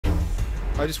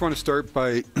I just want to start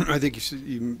by, I think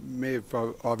you may have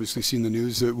obviously seen the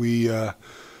news that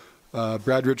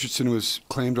Brad Richardson was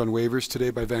claimed on waivers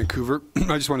today by Vancouver.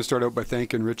 I just want to start out by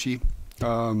thanking Richie.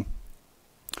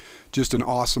 Just an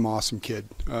awesome kid.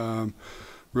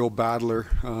 Real battler.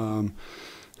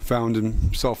 Found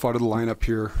himself out of the lineup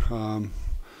here.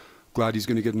 Glad he's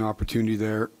going to get an opportunity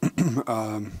there.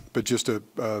 But just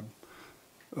I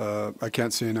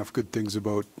can't say enough good things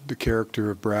about the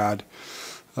character of Brad.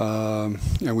 And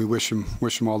we wish him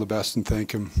all the best and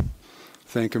thank him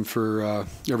for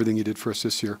everything he did for us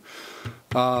this year.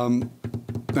 I'm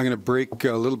going to break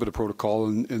a little bit of protocol,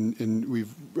 and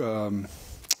we've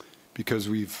because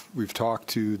we've talked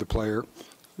to the players,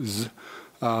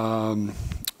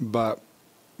 but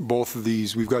both of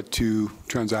these, we've got two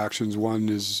transactions. One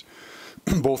is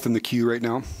both in the queue right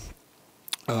now.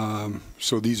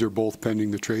 So these are both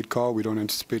pending the trade call. We don't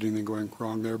anticipate anything going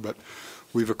wrong there, but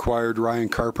we've acquired Ryan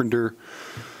Carpenter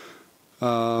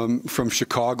from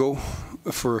Chicago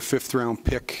for a 5th-round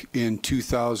pick in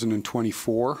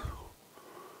 2024.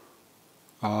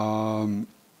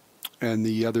 And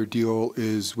the other deal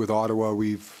is with Ottawa.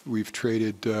 We've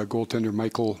traded goaltender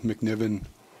Michael McNiven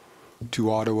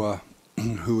to Ottawa,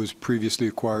 who was previously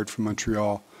acquired from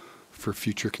Montreal for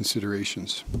future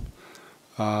considerations.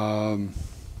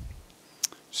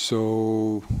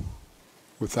 So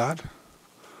with that,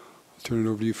 I'll turn it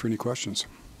over to you for any questions.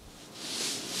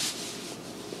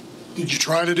 Did you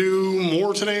try to do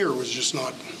more today, or was it just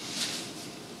not?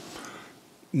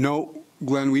 No,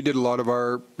 Glenn, we did a lot of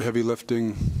our heavy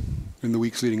lifting in the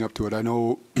weeks leading up to it. I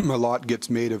know a lot gets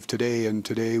made of today, and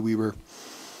today we were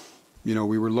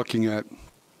looking at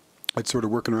sort of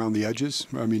working around the edges.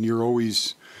 I mean, you're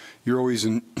always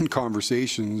in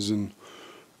conversations, and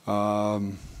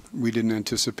we didn't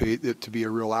anticipate it to be a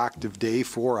real active day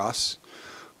for us.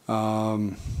 We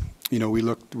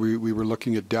were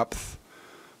looking at depth,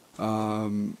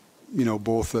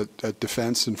 both at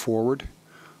defense and forward.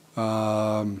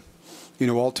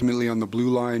 Ultimately on the blue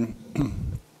line,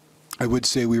 I would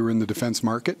say we were in the defense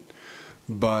market,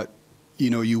 but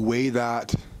you weigh the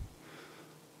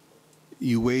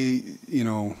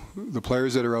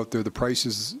players that are out there, the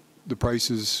prices,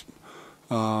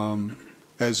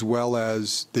 as well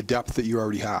as the depth that you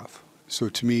already have. So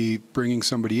to me, bringing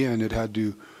somebody in,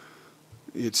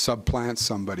 it supplants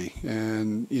somebody.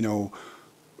 And,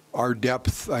 our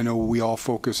depth, I know we all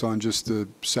focus on just the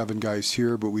 7 guys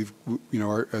here, but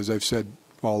as I've said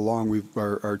all along,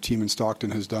 our team in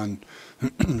Stockton has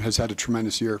had a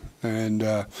tremendous year. And,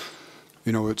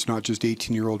 it's not just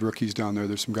 18-year-old rookies down there.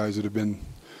 There's some guys that have been,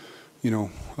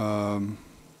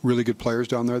 really good players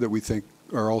down there that we think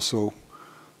are also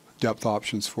depth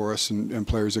options for us, and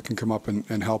players that can come up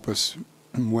and help us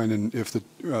when and if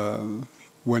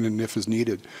is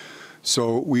needed.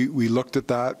 So we looked at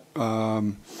that.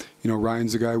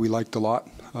 Ryan's a guy we liked a lot.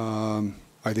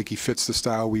 I think he fits the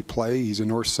style we play. He's a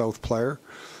north-south player.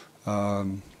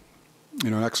 An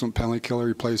excellent penalty killer.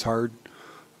 He plays hard.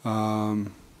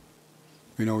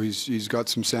 He's got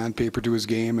some sandpaper to his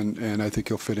game, and I think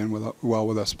he'll fit in well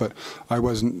with us. But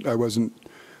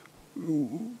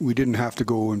we didn't have to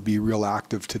go and be real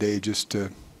active today just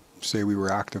to say we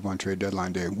were active on trade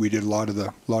deadline day. We did a lot of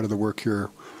the work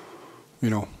here,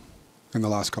 in the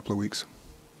last couple of weeks.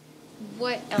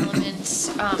 What elements,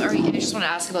 or I just want to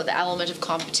ask about the element of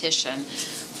competition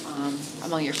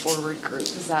among your forward group.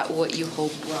 Is that what you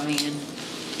hope Ryan, in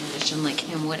addition like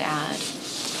him, would add?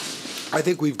 I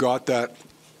think we've got that,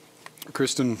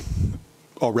 Kristen,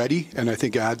 already, and I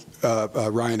think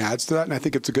Ryan adds to that, and I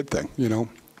think it's a good thing.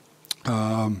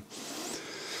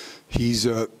 He's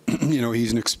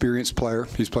he's an experienced player.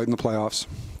 He's played in the playoffs.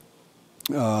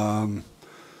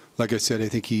 Like I said, I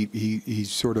think he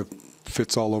sort of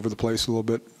fits all over the place a little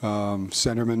bit.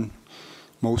 Centerman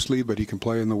mostly, but he can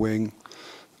play in the wing.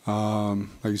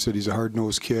 Like you said, he's a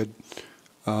hard-nosed kid.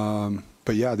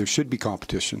 But yeah, there should be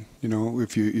competition.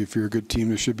 If you're a good team,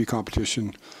 there should be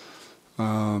competition.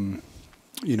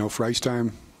 For ice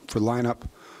time, for lineup,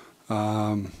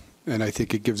 and I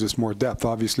think it gives us more depth.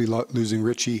 Obviously, losing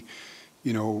Richie,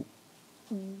 and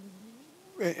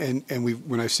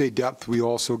when I say depth, we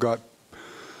also got.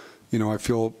 I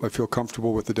feel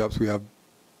comfortable with the depth we have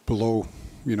below,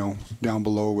 down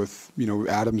below with,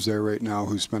 Adams there right now,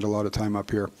 who spent a lot of time up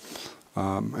here,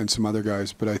 and some other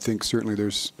guys. But I think certainly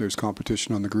there's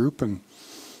competition on the group, and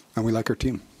we like our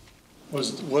team.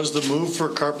 Was the move for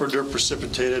Carpenter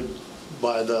precipitated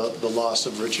by the loss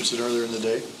of Richardson earlier in the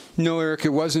day? No, Eric, it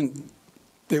wasn't.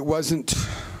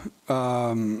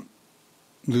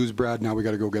 Lose Brad. Now we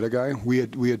got to go get a guy. We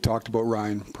had talked about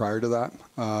Ryan prior to that.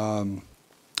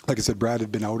 Like I said, Brad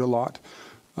had been out a lot.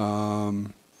 I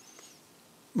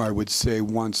would say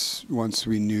once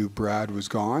we knew Brad was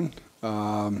gone,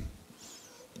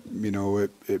 you know,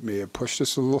 it may have pushed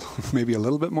us a little, maybe a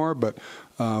little bit more, but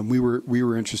we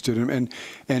were interested in him,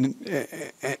 and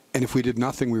if we did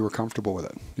nothing, we were comfortable with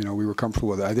it. You know, we were comfortable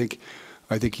with it.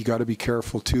 I think you got to be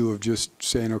careful too of just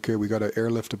saying, okay, we got to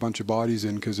airlift a bunch of bodies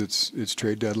in because it's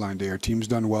trade deadline day. Our team's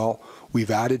done well.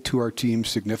 We've added to our team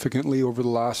significantly over the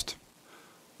last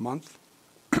month.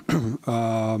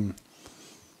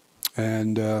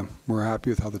 And we're happy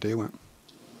with how the day went.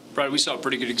 Brad, we saw a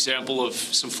pretty good example of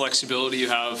some flexibility you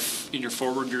have in your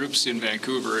forward groups in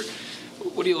Vancouver.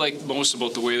 What do you like most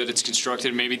about the way that it's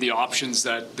constructed, maybe the options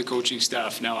that the coaching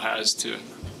staff now has to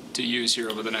use here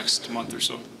over the next month or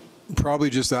so? Probably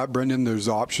just that, Brendan. There's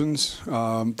options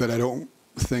that I don't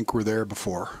think were there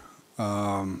before.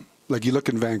 Like you look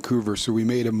in Vancouver, so we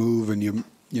made a move, and you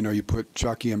put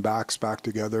Chucky and Bax back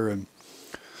together, and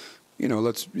you know,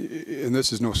 and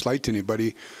this is no slight to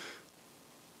anybody.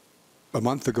 A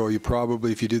month ago,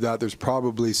 if you do that, there's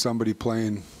probably somebody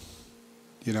playing,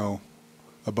 you know,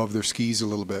 above their skis a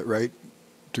little bit, right?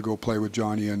 To go play with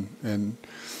Johnny and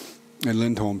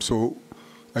Lindholm. So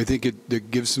I think it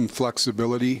gives some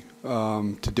flexibility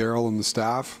to Daryl and the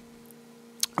staff.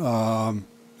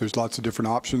 There's lots of different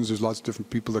options. There's lots of different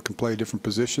people that can play different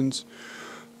positions.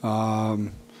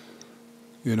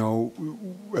 You know,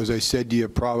 as I said to you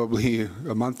probably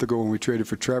a month ago when we traded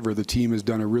for Trevor, the team has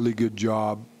done a really good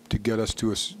job to get us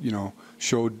to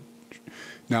showed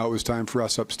now it was time for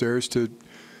us upstairs to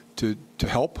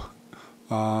help,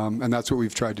 and that's what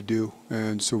we've tried to do.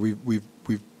 And so we've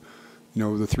you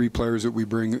know, the three players that we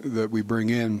bring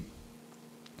in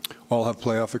all have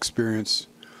playoff experience.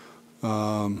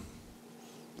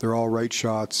 They're all right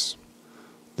shots.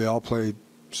 They all play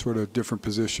sort of different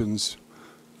positions.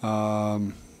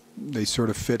 They sort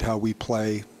of fit how we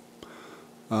play.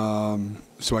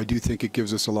 So I do think it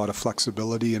gives us a lot of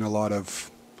flexibility and a lot of,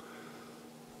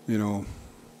 you know,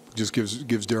 just gives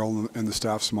Daryl and the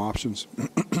staff some options.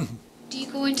 Do you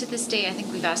go into this day, I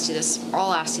think we've asked you this,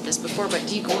 all asked you this before, but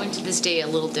do you go into this day a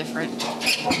little different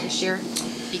this year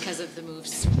because of the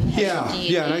moves?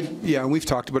 And we've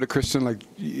talked about it, Kristen. Like,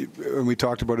 and we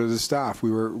talked about it as a staff. We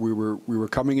were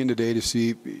coming in today to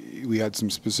see. We had some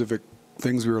specific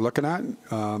things we were looking at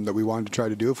that we wanted to try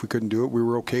to do. If we couldn't do it, we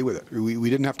were okay with it. We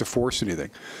didn't have to force anything.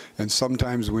 And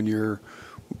sometimes when you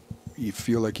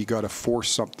feel like you got to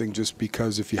force something just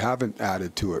because if you haven't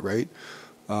added to it, right?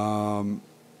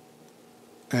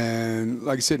 And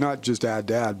like I said, not just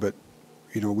add, but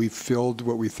you know, we filled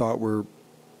what we thought were,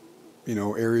 you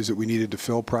know, areas that we needed to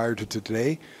fill prior to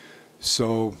today.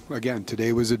 So again,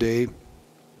 today was a day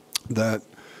that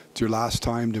it's your last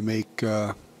time to make,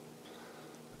 you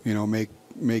know, make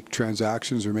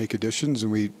transactions or make additions,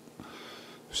 and we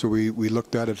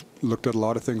looked at a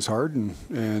lot of things hard,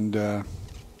 and like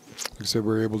I said,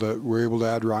 we're able to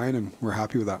add Ryan, and we're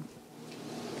happy with that.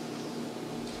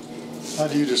 How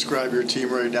do you describe your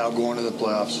team right now going to the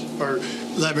playoffs? Or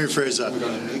let me rephrase that.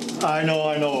 I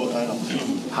know.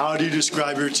 How do you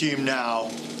describe your team now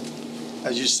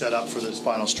as you set up for this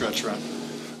final stretch run?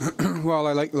 Well,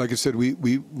 like I said, we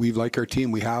like our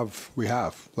team. We have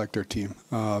liked our team.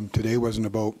 Today wasn't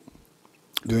about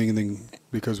doing anything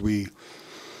because we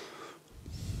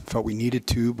felt we needed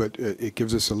to, but it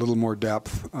gives us a little more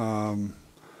depth.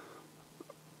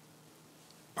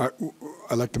 I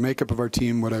like the makeup of our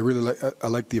team. What I really like, I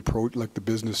like the approach, like the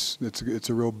business. It's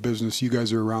a real business. You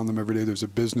guys are around them every day. There's a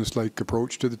business-like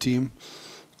approach to the team.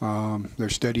 They're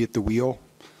steady at the wheel.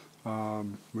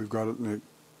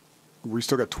 We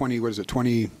still got 21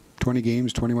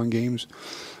 games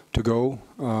to go.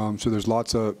 So there's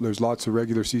lots of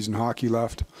regular season hockey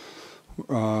left.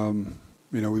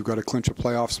 You know, we've got to clinch a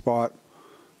playoff spot.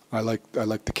 I like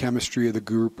the chemistry of the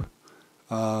group.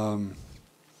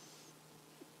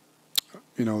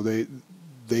 You know, they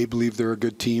believe they're a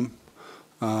good team.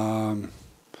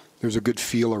 There's a good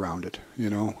feel around it,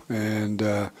 you know, and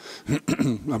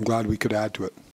I'm glad we could add to it.